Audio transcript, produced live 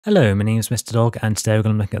Hello, my name is Mr. Dog, and today we're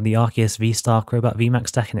going to look at the Arceus VSTAR Crobat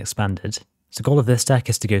VMAX deck in Expanded. So the goal of this deck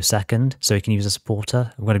is to go second, so we can use a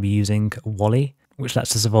supporter. We're going to be using Wally, which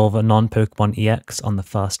lets us evolve a non-Pokemon EX on the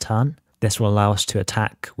first turn. This will allow us to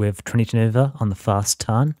attack with 20 Nova on the first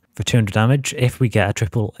turn for 200 damage if we get a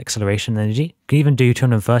triple acceleration energy. We can even do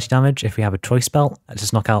 230 damage if we have a Choice Belt. Lets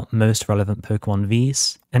us knock out most relevant Pokemon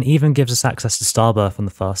Vs, and even gives us access to Starbirth on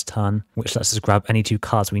the first turn, which lets us grab any two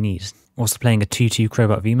cards we need. Also playing a 2-2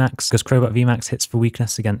 Crobat VMAX, because Crobat VMAX hits for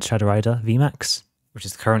weakness against Shadow Rider VMAX, which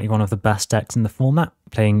is currently one of the best decks in the format.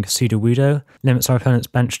 Playing Sudowoodo limits our opponent's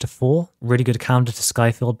bench to 4. Really good counter to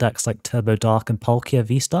Skyfield decks like Turbo Dark and Palkia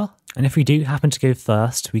V-Star. And if we do happen to go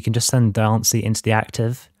first, we can just send Diancie into the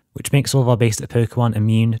active, which makes all of our basic Pokemon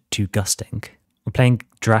immune to Gusting. We're playing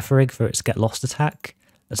Girafarig for its Get Lost attack.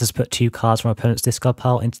 Lets us put 2 cards from our opponent's discard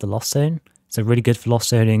pile into the Lost Zone. So really good for Lost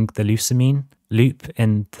Zoning the Lusamine Loop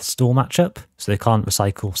in the Store matchup, so they can't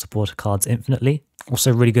recycle supporter cards infinitely.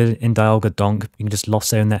 Also really good in Dialga Donk. You can just Lost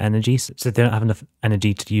Zone their energies, so they don't have enough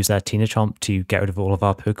energy to use their Tina Chomp to get rid of all of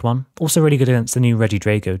our Pokemon. Also really good against the new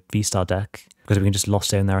Regidrago V-Star deck, because we can just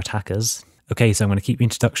Lost Zone their attackers. Okay, so I'm going to keep the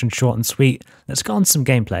introduction short and sweet. Let's go on to some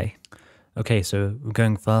gameplay. Okay, so we're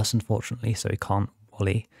going first, unfortunately, so we can't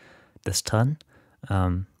Wally this turn. We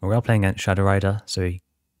are playing against Shadow Rider, so we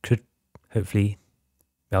could hopefully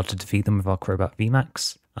be able to defeat them with our Crobat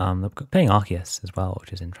VMAX. They're playing Arceus as well,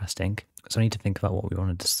 which is interesting. So I need to think about what we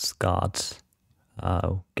want to discard.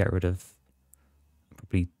 Get rid of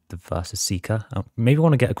probably the versus Seeker. Maybe we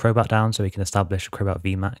want to get a Crobat down so we can establish a Crobat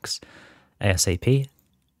VMAX ASAP.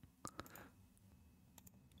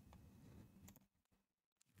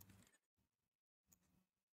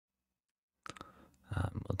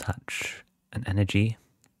 We'll attach an energy.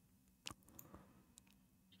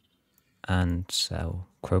 And so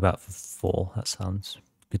Crobat for 4, that sounds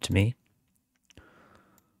good to me.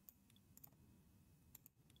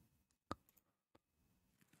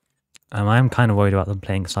 I am kind of worried about them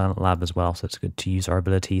playing Silent Lab as well, so it's good to use our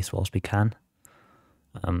abilities whilst we can.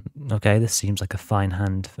 Okay, this seems like a fine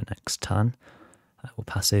hand for next turn. We'll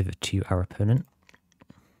pass over to our opponent.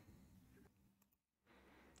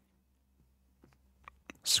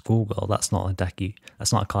 Schoolgirl, that's not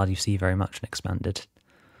a card you see very much in Expanded.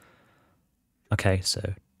 Okay,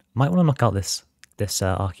 so might want to knock out this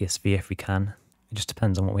Arceus V if we can. It just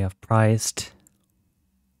depends on what we have prized.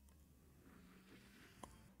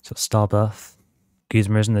 So Starbirth,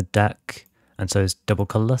 Guzma is in the deck, and so is double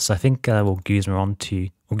Colorless. So I think we'll Guzma onto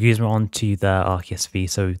their Arceus V,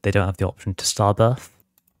 so they don't have the option to Starbirth.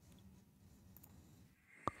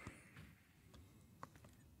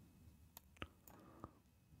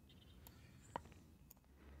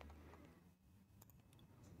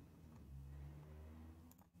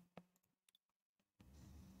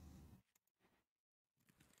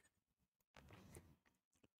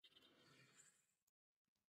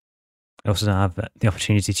 I also don't have the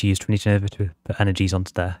opportunity to use 20 Nova to put energies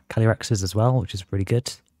onto their Calyrexes as well, which is really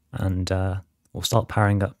good. And we'll start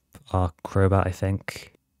powering up our Crobat, I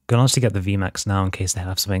think. Going to honestly get the VMAX now in case they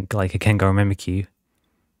have something like a Gengar Mimikyu.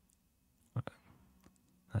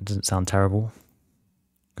 That doesn't sound terrible,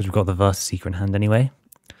 because we've got the Versus Seeker in hand anyway.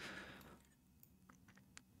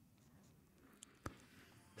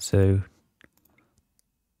 So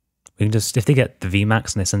we can just, if they get the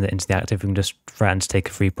VMAX and they send it into the active, we can just threaten to take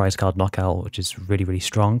a free prize card knockout, which is really, really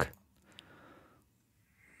strong.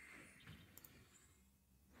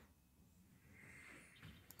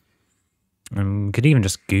 And we could even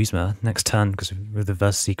just Guzma next turn, because with the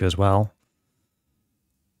Versus Seeker as well.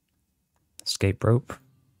 Escape Rope.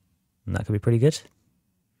 And that could be pretty good.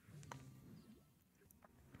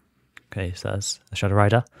 Okay, so that's a Shadow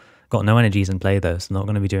Rider. Got no energies in play though, so not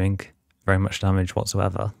going to be doing very much damage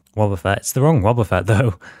whatsoever. Wobbuffet. It's the wrong Wobbuffet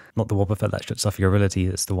though. Not the Wobbuffet that shuts off your ability,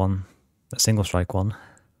 it's the one, that single strike one.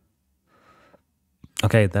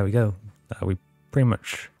 Okay, there we go. We pretty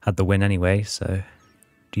much had the win anyway, so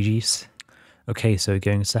GG's. Okay, so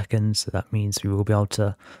going second, so that means we will be able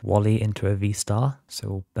to Wally into a V-Star. So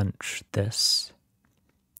we'll bench this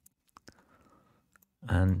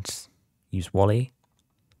and use Wally.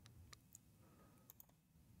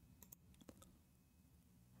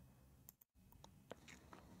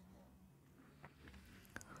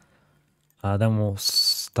 Then we'll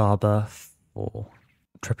Starbirth for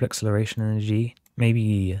triple acceleration energy.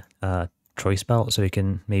 Maybe Choice Belt, so we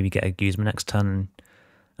can maybe get a Guzma next turn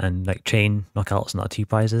and like chain knockouts and our 2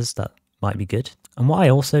 prizes. That might be good. And what I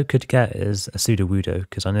also could get is a Sudowoodo,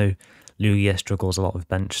 because I know Lugia struggles a lot with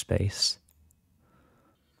bench space.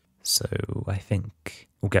 So I think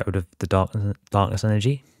we'll get rid of the darkness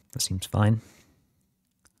energy. That seems fine.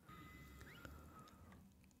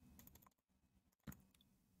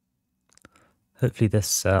 Hopefully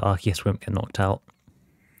this Arceus won't get knocked out.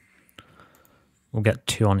 We'll get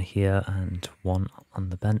 2 on here and 1 on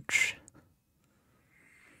the bench.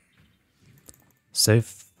 So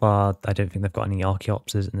far, I don't think they've got any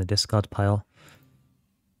Archeopses in the discard pile.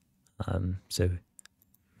 So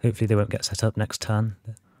hopefully they won't get set up next turn.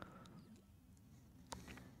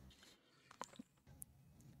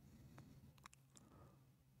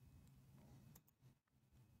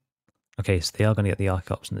 Okay, so they are going to get the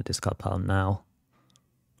Archeops in the discard pile now.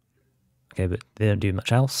 Okay, but they don't do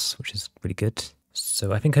much else, which is pretty good.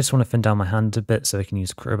 So I think I just want to thin down my hand a bit so I can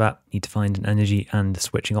use Crobat. Need to find an energy and a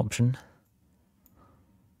switching option.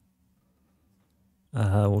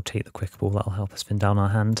 We'll take the quick ball, that'll help us thin down our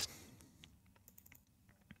hand.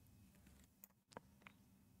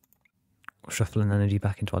 We'll shuffle an energy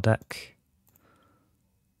back into our deck.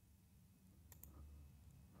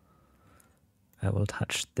 We'll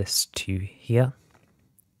attach this to here.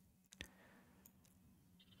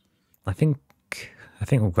 I think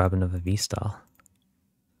we'll grab another V-Star.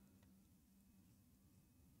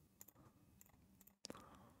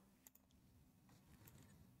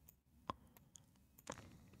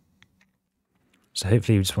 So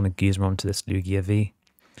hopefully we just want to Guzma onto this Lugia V,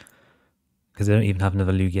 because they don't even have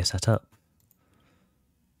another Lugia set up.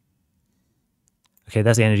 Okay,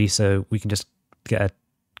 there's the energy, so we can just get a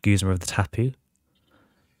Guzma of the Tapu.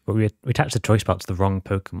 But we attached the Choice Belt to the wrong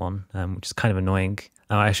Pokemon, which is kind of annoying.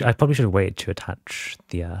 I probably should have waited to attach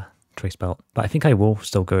the Choice Belt, but I think I will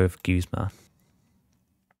still go with Guzma.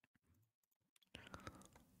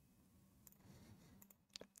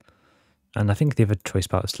 And I think the other Choice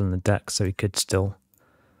Belt is still in the deck, so he could still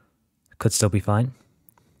be fine.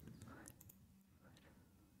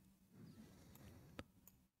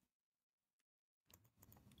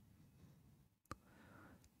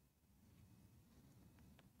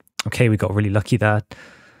 Okay, we got really lucky there.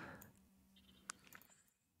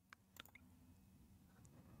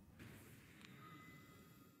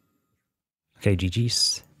 Okay,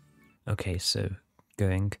 GG's. Okay, so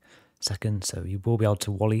going second, so you will be able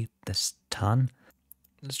to Wally this turn.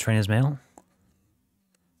 Let's Trainers Mail.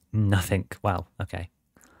 Nothing. Wow, okay.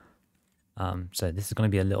 So this is going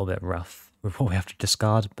to be a little bit rough with what we have to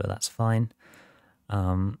discard, but that's fine.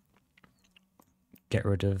 Get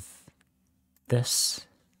rid of this.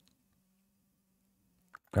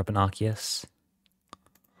 Grab an Arceus.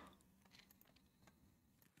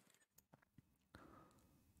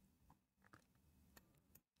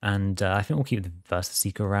 And I think we'll keep the versus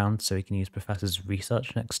Seeker around so we can use Professor's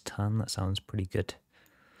Research next turn. That sounds pretty good.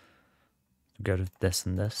 Go to this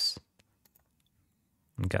and this.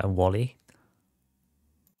 And get a Wally.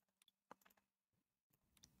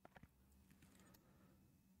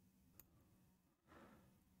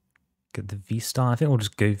 Get the V-Star. I think we'll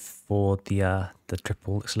just go for the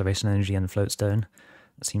triple acceleration energy and Float Stone.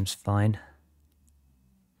 That seems fine.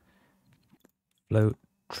 Float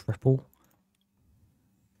triple.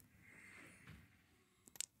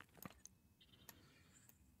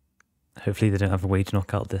 Hopefully they don't have a way to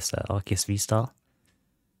knock out this Arceus V-Star.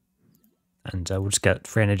 And we'll just get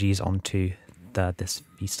 3 energies onto this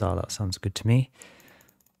V-Star. That sounds good to me.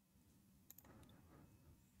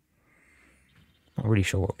 Not really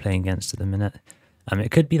sure what we're playing against at the minute.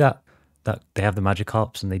 It could be that they have the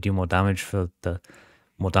Magikarps and they do more damage for the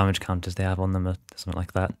more damage counters they have on them or something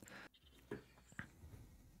like that.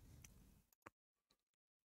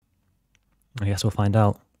 I guess we'll find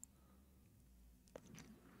out.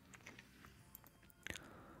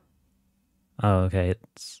 Oh, okay,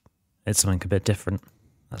 it's something a bit different.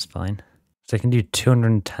 That's fine. So I can do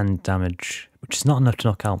 210 damage, which is not enough to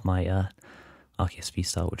knock out my Arceus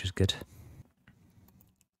V-Star, which is good.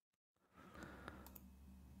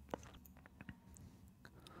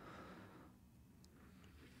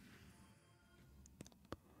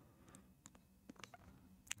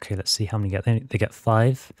 Okay, let's see how many get. They get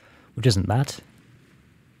 5, which isn't bad.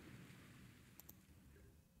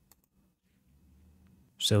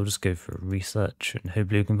 So we'll just go for research and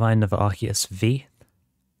hopefully we can find another Arceus V.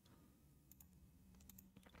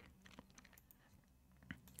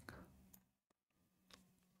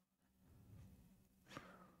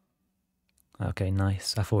 Okay,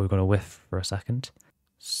 nice. I thought we were going to whiff for a second.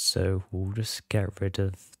 So we'll just get rid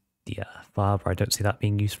of the Faba. I don't see that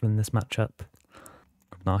being useful in this matchup.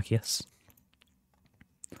 Arceus.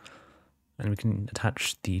 And we can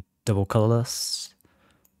attach the double Colorless.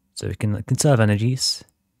 So we can conserve energies,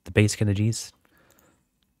 the basic energies.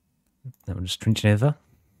 Then we'll just trinch it over.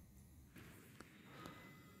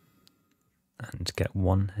 And get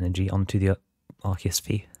 1 energy onto the Arceus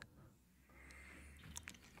V.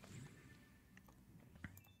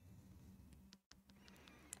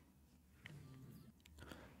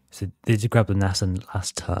 So they did grab the Nessa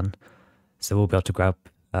last turn, so we'll be able to grab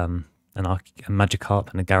a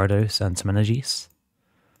Magikarp and a Gyarados and some energies.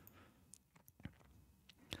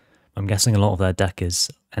 I'm guessing a lot of their deck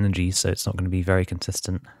is energies, so it's not going to be very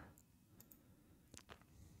consistent.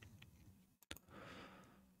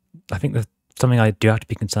 I think something I do have to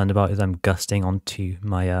be concerned about is I'm gusting onto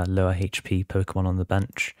my lower HP Pokemon on the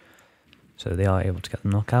bench, so they are able to get the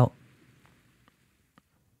knockout.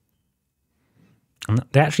 And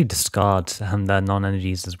they actually discard their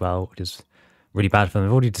non-energies as well, which is really bad for them.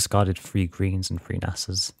 They've already discarded 3 greens and 3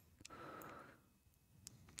 Nassas.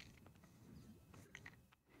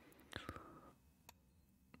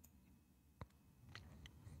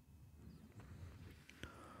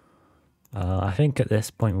 I think at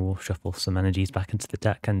this point we'll shuffle some energies back into the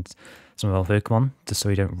deck and some of our Pokemon, just so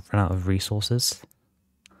we don't run out of resources.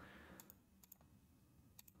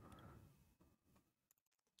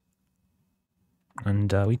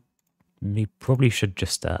 And we probably should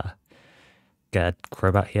just get a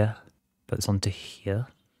Crobat here, put this onto here.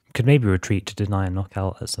 Could maybe retreat to deny a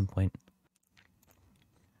knockout at some point.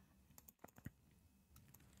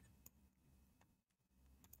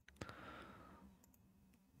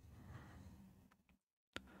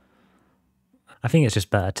 I think it's just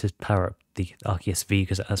better to power up the Arceus V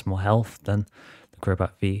because it has more health than the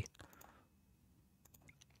Crobat V.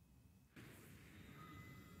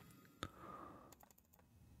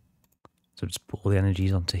 So just put all the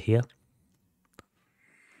energies onto here.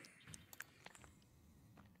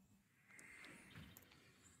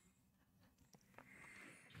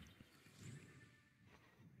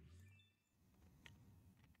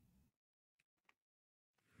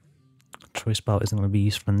 Choice Belt isn't going to be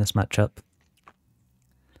useful in this matchup.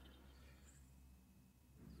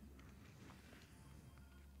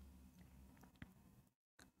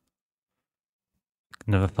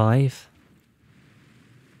 Another 5.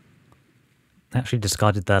 Actually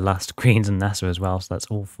discarded their last greens and Nessa as well, so that's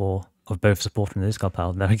all 4 of both support from the discard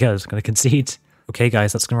pile. There we go, it's going to concede. Okay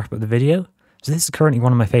guys, that's going to wrap up the video. So this is currently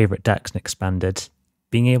one of my favourite decks in Expanded.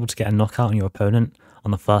 Being able to get a knockout on your opponent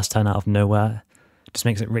on the first turn out of nowhere just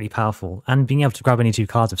makes it really powerful. And being able to grab any 2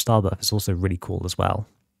 cards of Star Buff is also really cool as well.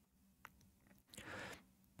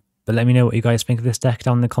 But let me know what you guys think of this deck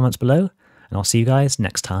down in the comments below, and I'll see you guys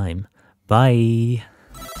next time. Bye!